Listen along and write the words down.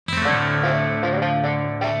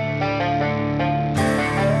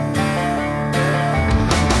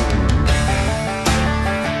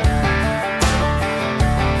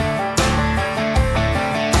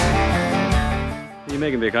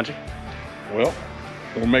Big Country? Well,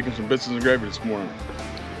 we're making some biscuits and gravy this morning.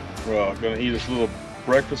 We're gonna eat this little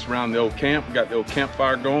breakfast around the old camp. We got the old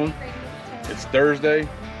campfire going. It's Thursday.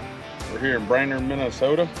 We're here in Brainerd,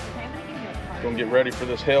 Minnesota. Gonna get ready for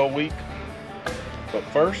this hell week. But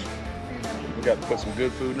first, we got to put some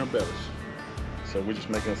good food in our bellies. So we're just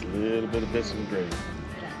making us a little bit of biscuits and gravy.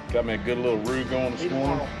 Got me a good little roux going this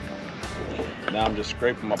morning. Now I'm just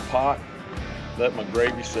scraping my pot, let my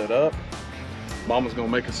gravy set up. Mama's gonna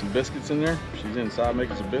make us some biscuits in there. She's inside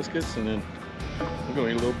making some biscuits, and then we're gonna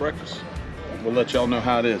eat a little breakfast. We'll let y'all know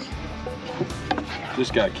how it is.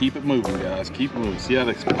 Just gotta keep it moving, guys. Keep it moving. See how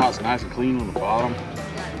the pot's nice and clean on the bottom?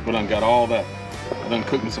 We done got all that. I done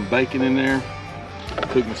cooked me some bacon in there.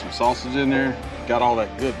 Cooked me some sausage in there. Got all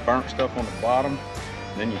that good burnt stuff on the bottom.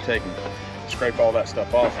 Then you take and scrape all that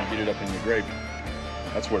stuff off and get it up in your gravy.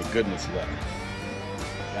 That's where the goodness is at.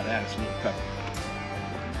 Gotta add some little pepper.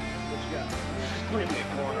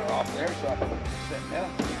 Corner off there so I can sit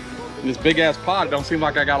down. In this big ass pot, it don't seem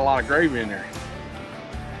like I got a lot of gravy in there.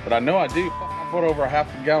 But I know I do. I put over a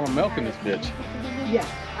half a gallon of milk in this bitch. Yeah.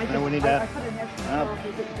 I put an extra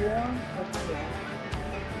Is it warm?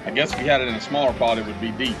 I guess if you had it in a smaller pot, it would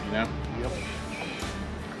be deep, you know? Yep.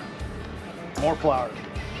 More flour.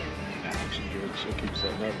 Nah, she's good. She'll keep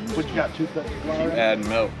setting up. What, you got 2 cups of flour? Keep adding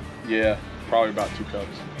milk. Yeah, probably about 2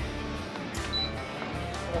 cups.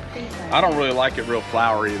 I don't really like it real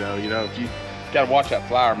floury though, you know. If you gotta watch that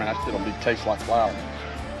flour, man, that shit'll taste like flour.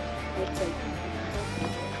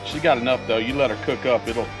 She got enough though. You let her cook up,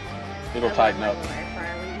 it'll tighten up.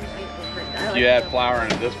 If you add flour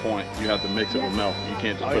in at this point, you have to mix it with milk. You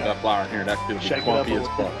can't just put that flour in here. It'll be clumpy as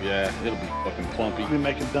fuck. Yeah, it'll be fucking clumpy. We're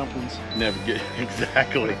making dumplings. Never get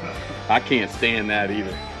exactly. I can't stand that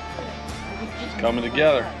either. She's coming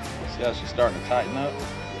together. See how she's starting to tighten up?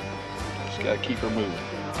 Just gotta keep her moving.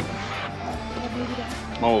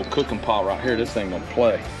 My old cooking pot right here, this thing don't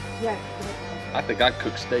play. I think I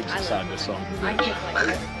cook steaks inside this song.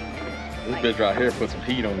 This bitch right here put some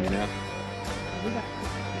heat on you now.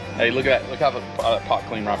 Hey, look at that. Look how that pot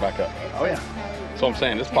cleaned right back up. Oh yeah. So I'm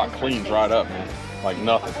saying, this pot cleans right up, man. Like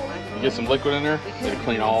nothing. You get some liquid in there, it'll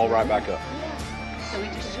clean all right back up.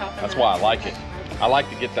 That's why I like it. I like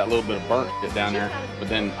to get that little bit of burnt shit down there, but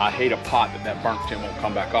then I hate a pot that burnt shit won't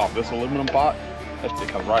come back off. This aluminum pot, that shit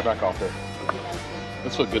comes right back off there.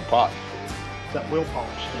 This is a good pot. It's that wheel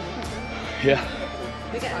polish. Yeah.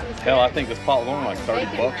 Hell, I think this pot was only like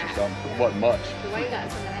 30 bucks or something. It wasn't much.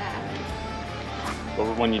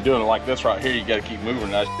 But when you're doing it like this right here, you gotta keep moving.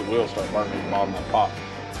 That shit will start burning at the bottom of that pot.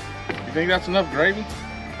 You think that's enough gravy?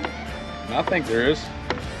 And I think there is.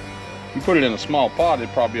 If you put it in a small pot,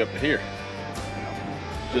 it'd probably be up to here.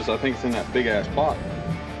 Just, I think it's in that big ass pot.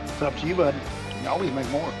 It's up to you, bud. You always make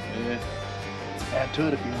more. Yeah. Add to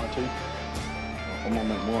it if you want to. If I'm gonna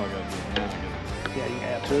make more, I gotta do it now. Yeah, you can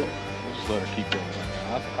add to it. We'll just let her keep going.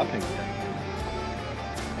 I think we can.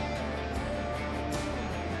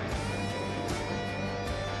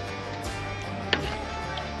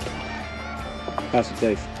 How's it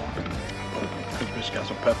taste? This bitch got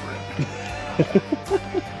some pepper in it.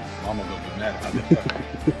 Mama gonna be mad about that pepper.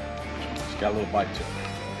 She's got a little bite to it.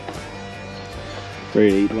 Ready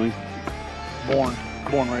to eat, Dwayne?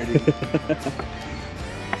 Born ready.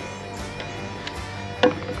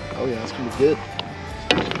 Oh yeah, it's gonna be good.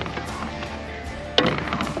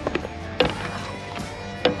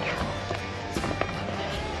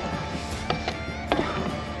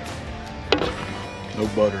 No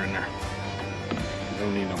butter in there. You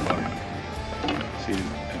don't need no butter. See,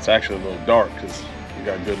 it's actually a little dark because you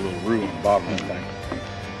got a good little roux on the bottom of this thing.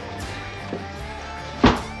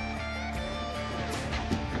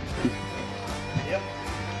 Yep.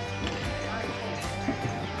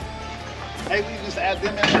 Hey, we just add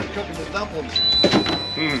them in there cooking the dumplings.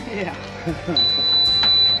 Yeah.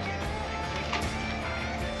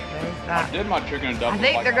 I did my chicken and I dumplings.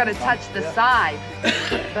 think like they're that. going to touch the side,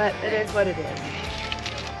 but it is what it is.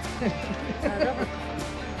 No,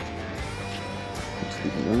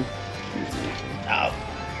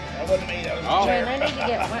 that wasn't me. That was Oh. the chair. I need to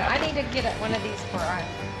get one. I need to get one of these for us.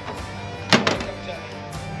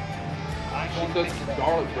 I ain't She going to cooks think of that.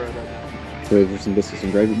 garlic bread right now. Ready for some biscuits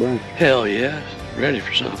and gravy, Brian? Hell yeah, ready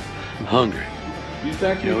for something. I'm hungry. You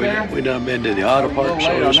text You me know, there? we done been to the auto A park little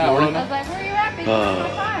show late on this that morning. I was like, where are you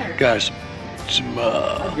at? Because Got some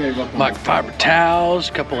microfiber towels,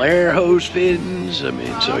 a couple air hose fittings. I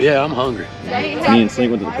mean, so yeah, I'm hungry. Me and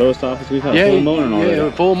Slink went to the post office. We've had a Yeah, full morning already.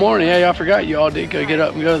 yeah, full morning. Yeah, I forgot you all did get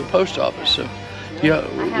up and go to the post office. So yeah,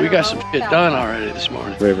 we got some shit done already this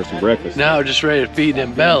morning. Ready for some breakfast. Now we're just ready to feed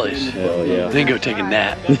them bellies. Hell yeah. Then go take a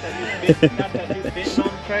nap.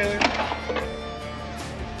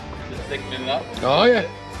 Sticking it up. Oh yeah,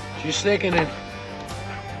 she's sticking it.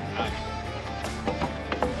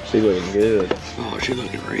 She looking good. Oh, she's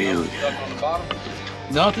looking real good. Stuck on the bottom.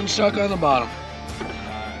 Nothing stuck on the bottom.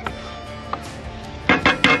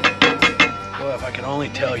 Boy, if I could only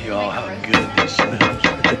tell you all how good this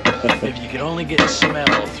smells. If you could only get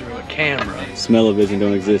smell through a camera. Smell-o-vision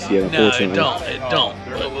don't exist yet, No, unfortunately. it don't. It don't.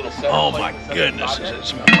 Oh my goodness, does it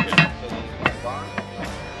smell good.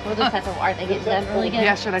 We'll just have to, are they getting done really good?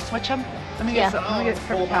 Yeah, should I switch them? Let me get some. Let me get a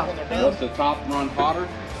paper towel. Does the top run hotter?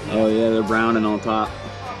 Oh yeah, they're browning on top.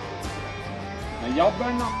 And y'all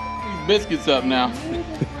better not these biscuits up now. Here,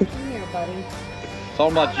 buddy.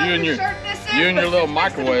 Talking about you and your little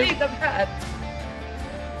microwave. It's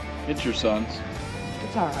Get your sons.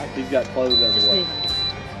 all right. He's got clothes everywhere.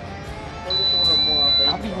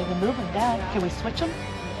 I'll be able to move them down. Can we switch them?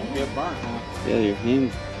 Don't get burnt, huh? Yeah, your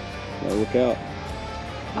hands. Gotta look out.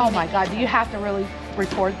 Oh my God, do you have to really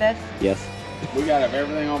record this? Yes. We gotta have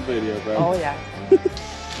everything on video, bro. Oh yeah.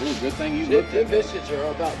 Ooh, good thing you looked The at this. biscuits are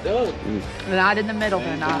about done. Not in the middle,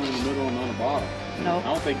 they're Ain't not. one in the middle and on the bottom. I No.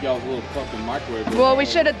 don't think y'all's little fucking microwave. Well, we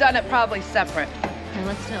should have done it probably separate. Here,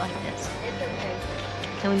 let's do it like this.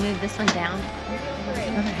 Can we move this one down?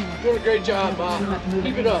 You're doing a great job, Bob.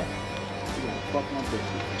 Keep it up. Fuck my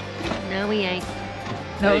biscuits. No, we ain't.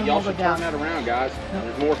 No, Hey, y'all move should it turn down. that around, guys.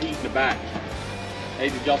 There's more heat in the back. Hey,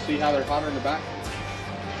 did y'all see how they're hotter in the back?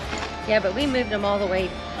 Yeah, but we moved them all the way.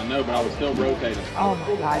 I know, but I was still rotating. Oh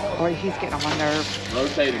my God, boy, he's getting on my nerves.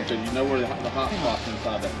 Rotating, because you know where the hot spot's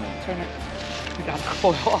inside that thing. Turn it. We got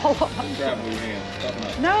coil all of them. Just grab it with your hands. Toughen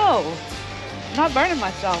up. No, I'm not burning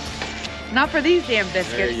myself. Not for these damn There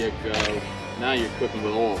biscuits. you go. Now you're cooking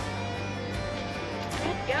with oil.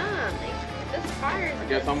 Good gum. This fire I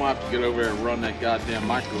guess I'm gonna have to get over there and run that goddamn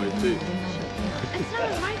microwave too. It's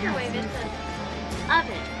not a microwave, it's an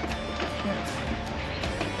oven.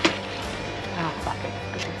 Oh, fuck it.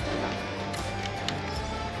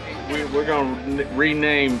 We're gonna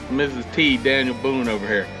rename Mrs. T Daniel Boone over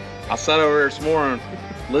here. I sat over there this morning,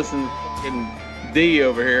 listening to D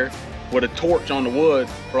over here with a torch on the wood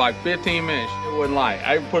for like 15 minutes. It wouldn't light.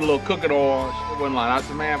 I even put a little cooking oil on it. It wouldn't light. I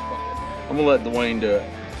said, man, fuck it. I'm gonna let Dwayne do it.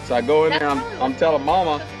 So I go in there. I'm telling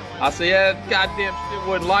Mama. I said, yeah, that goddamn shit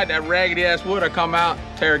wouldn't light. That raggedy ass wood. I come out.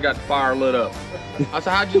 Tara got the fire lit up. I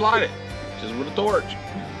said, how'd you light it? Just with a torch.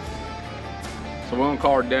 So we're gonna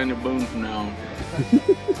call her Daniel Boone from now on.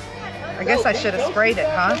 I guess I should have sprayed it,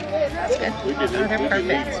 huh? That's good. We did Oh, they're it. perfect.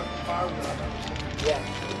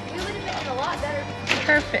 We would have been a lot better.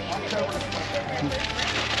 Perfect.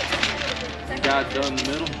 Got it done in the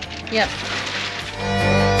middle. Yep.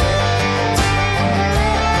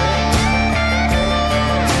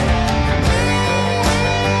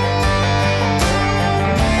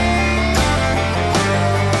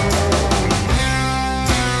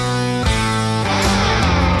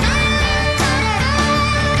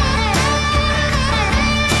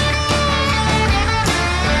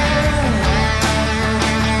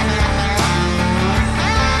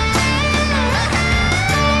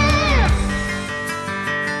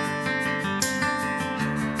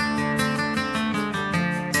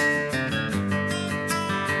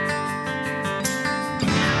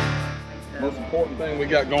 Most important thing we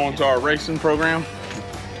got going to our racing program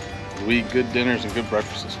is we eat good dinners and good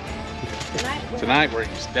breakfasts. Tonight we're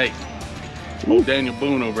eating steak. Old Daniel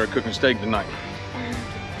Boone over there cooking steak tonight.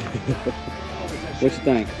 What you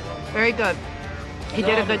think? Very good. He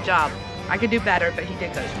did a good job. I could do better, but he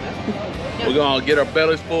did good. We're gonna get our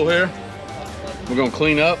bellies full here. We're gonna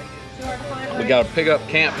clean up. We got to pick up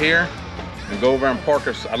camp here and go over and park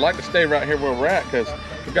us. I'd like to stay right here where we're at because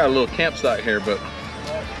we've got a little campsite here, but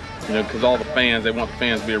you know, because all the fans, they want the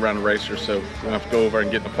fans to be around the racers, so we're gonna have to go over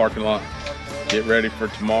and get in the parking lot, get ready for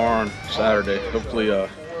tomorrow and Saturday. Hopefully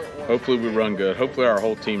we run good. Hopefully our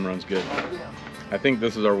whole team runs good. I think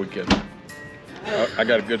this is our weekend. I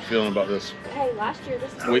got a good feeling about this. Hey, last year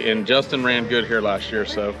this And Justin ran good here last year,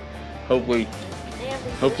 so hopefully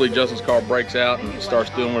Justin's car breaks out and starts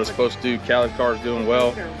doing what it's supposed to do. Callie's car is doing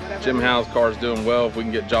well. Jim Howe's car is doing well. If we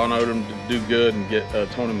can get John Odom to do good and get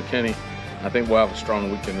Tony McKinney, I think we'll have a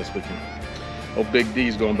strong weekend this weekend. Oh, Big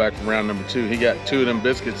D's going back from round number 2. He got 2 of them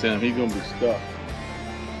biscuits in him. He's gonna be stuck.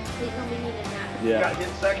 He's gonna be needing that. Yeah. Get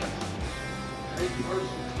second.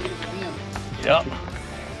 Yep.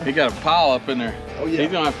 He got a pile up in there. Oh, yeah.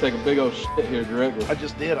 He's gonna have to take a big old shit here directly. I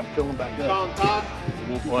just did. I'm filling back up.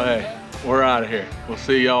 Well, hey, we're out of here. We'll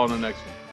see y'all in the next one.